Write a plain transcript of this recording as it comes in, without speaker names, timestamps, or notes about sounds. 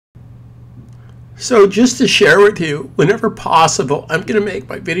So just to share with you, whenever possible, I'm going to make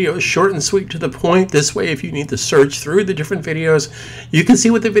my videos short and sweet to the point. This way, if you need to search through the different videos, you can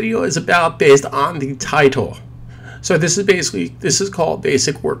see what the video is about based on the title. So this is called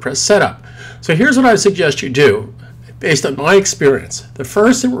Basic WordPress Setup. So here's what I suggest you do based on my experience. The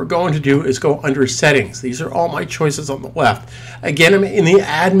first thing we're going to do is go under Settings. These are all my choices on the left. Again, I'm in the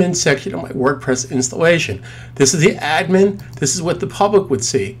admin section of my WordPress installation. This is the admin. This is what the public would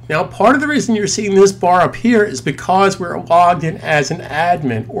see. Now, part of the reason you're seeing this bar up here is because we're logged in as an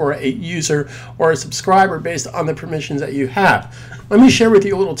admin or a user or a subscriber based on the permissions that you have. Let me share with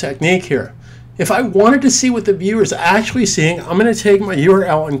you a little technique here. If I wanted to see what the viewer is actually seeing, I'm going to take my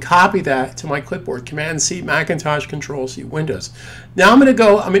URL and copy that to my clipboard, Command-C, Macintosh, Control-C, Windows. Now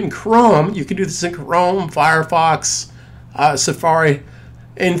I'm in Chrome. You can do this in Chrome, Firefox, Safari.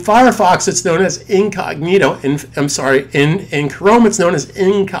 In Firefox, it's known as incognito. In Chrome, it's known as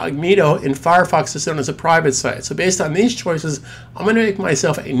incognito. In Firefox, it's known as a private site. So based on these choices, I'm going to make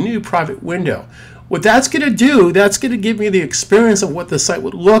myself a new private window. What that's going to do, that's going to give me the experience of what the site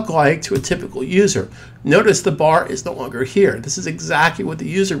would look like to a typical user. Notice the bar is no longer here. This is exactly what the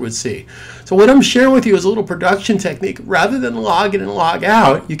user would see. So what I'm sharing with you is a little production technique. Rather than log in and log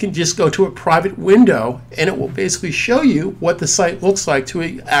out, you can just go to a private window and it will basically show you what the site looks like to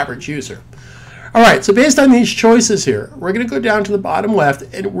an average user. All right, so based on these choices here, we're going to go down to the bottom left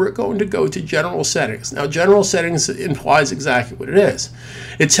and we're going to go to General Settings. Now, General Settings implies exactly what it is.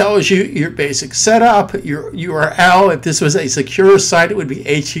 It tells you your basic setup, your URL. If this was a secure site, it would be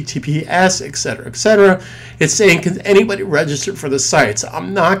HTTPS, etc., etc. It's saying, can anybody register for the site? So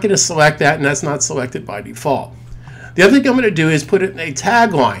I'm not going to select that, and that's not selected by default. The other thing I'm going to do is put it in a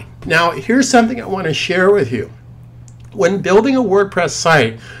tagline. Now, here's something I want to share with you. When building a WordPress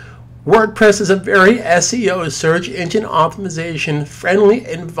site, WordPress is a very SEO, search engine optimization friendly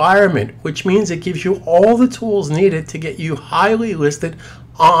environment, which means it gives you all the tools needed to get you highly listed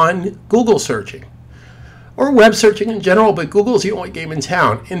on Google searching or web searching in general, but Google's the only game in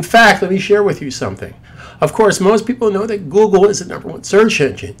town. In fact, let me share with you something. Of course, most people know that Google is the #1 search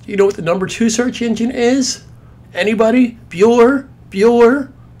engine. You know what the #2 search engine is? Anybody? Bueller?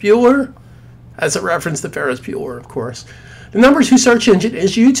 As a reference to Ferris Bueller, of course. The #2 search engine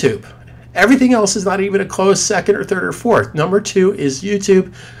is YouTube. Everything else is not even a close second or third or fourth. #2 is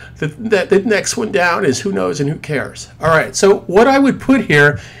YouTube. The next one down is who knows and who cares. All right, so what I would put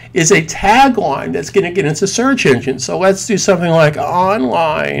here is a tagline that's going to get into search engine. So let's do something like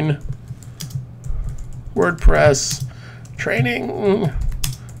online WordPress training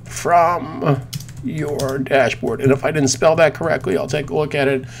from your dashboard. And if I didn't spell that correctly, I'll take a look at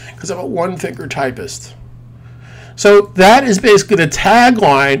it because I'm a one-finger typist. So that is basically the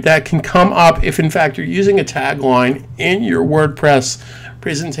tagline that can come up if in fact you're using a tagline in your WordPress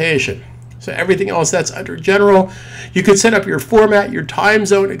presentation. So everything else that's under general, you could set up your format, your time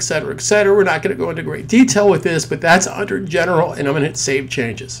zone, etc., etc. We're not going to go into great detail with this, but that's under general, and I'm going to hit save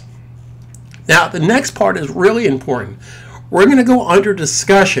changes. Now the next part is really important. We're going to go under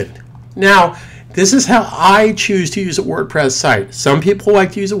discussion. Now, this is how I choose to use a WordPress site. Some people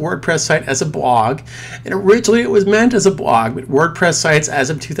like to use a WordPress site as a blog, and originally it was meant as a blog, but WordPress sites as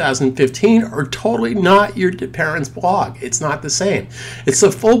of 2015 are totally not your parents' blog. It's not the same. It's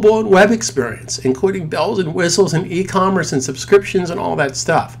a full-blown web experience, including bells and whistles and e-commerce and subscriptions and all that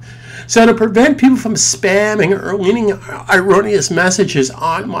stuff. So to prevent people from spamming or leaving erroneous messages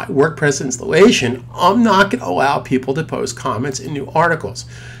on my WordPress installation, I'm not going to allow people to post comments in new articles.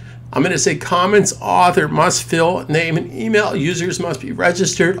 I'm going to say comments author must fill name and email. Users must be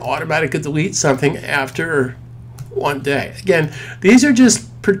registered. Automatically delete something after 1 day. Again, these are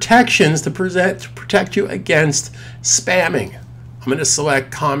just protections to protect you against spamming. I'm going to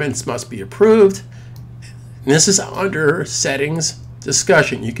select comments must be approved. And this is under settings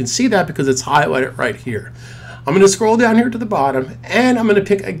discussion. You can see that because it's highlighted right here. I'm going to scroll down here to the bottom and I'm going to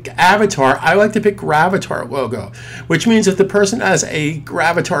pick an avatar. I like to pick Gravatar logo, which means if the person has a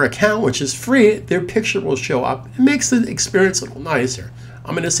Gravatar account, which is free, their picture will show up. It makes the experience a little nicer.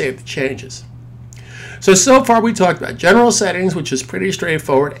 I'm going to save the changes. So far we talked about general settings, which is pretty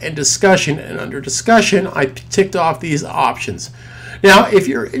straightforward, and discussion. And under discussion, I ticked off these options. Now, if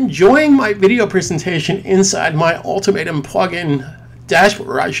you're enjoying my video presentation inside my Ultimatum plugin dashboard,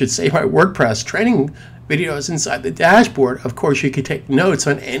 or I should say my WordPress training videos inside the dashboard, of course you can take notes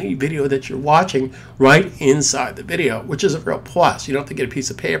on any video that you're watching right inside the video, which is a real plus. You don't have to get a piece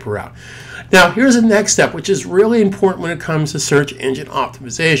of paper out. Now here's the next step, which is really important when it comes to search engine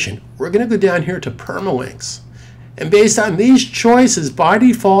optimization. We're going to go down here to permalinks, and based on these choices, by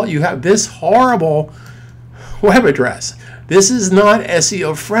default you have this horrible web address. This is not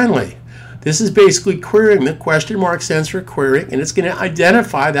SEO friendly. This is basically querying. The question mark stands for querying, and it's going to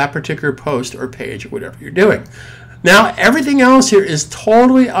identify that particular post or page or whatever you're doing. Now, everything else here is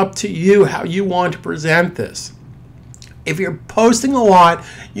totally up to you how you want to present this. If you're posting a lot,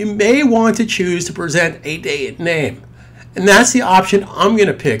 you may want to choose to present a date and name. And that's the option I'm going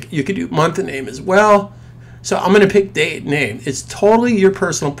to pick. You could do month and name as well. So I'm going to pick date and name. It's totally your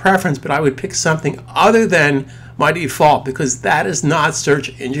personal preference, but I would pick something other than my default because that is not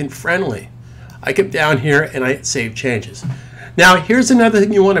search engine friendly. I come down here and I save changes. Now, here's another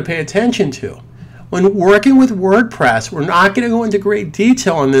thing you want to pay attention to. When working with WordPress, we're not going to go into great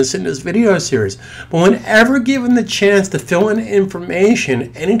detail on this in this video series, but whenever given the chance to fill in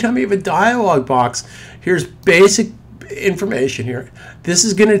information, anytime you have a dialog box, here's basic information here. This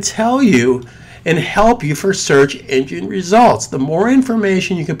is going to tell you and help you for search engine results. The more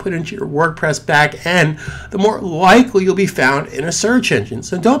information you can put into your WordPress back end, the more likely you'll be found in a search engine.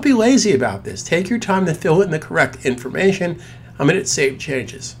 So don't be lazy about this. Take your time to fill in the correct information. I'm going to hit Save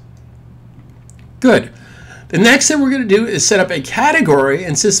Changes. Good. The next thing we're going to do is set up a category,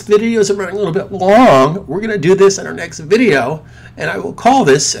 and since videos are running a little bit long, we're going to do this in our next video, and I will call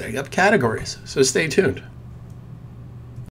this Setting Up Categories. So stay tuned.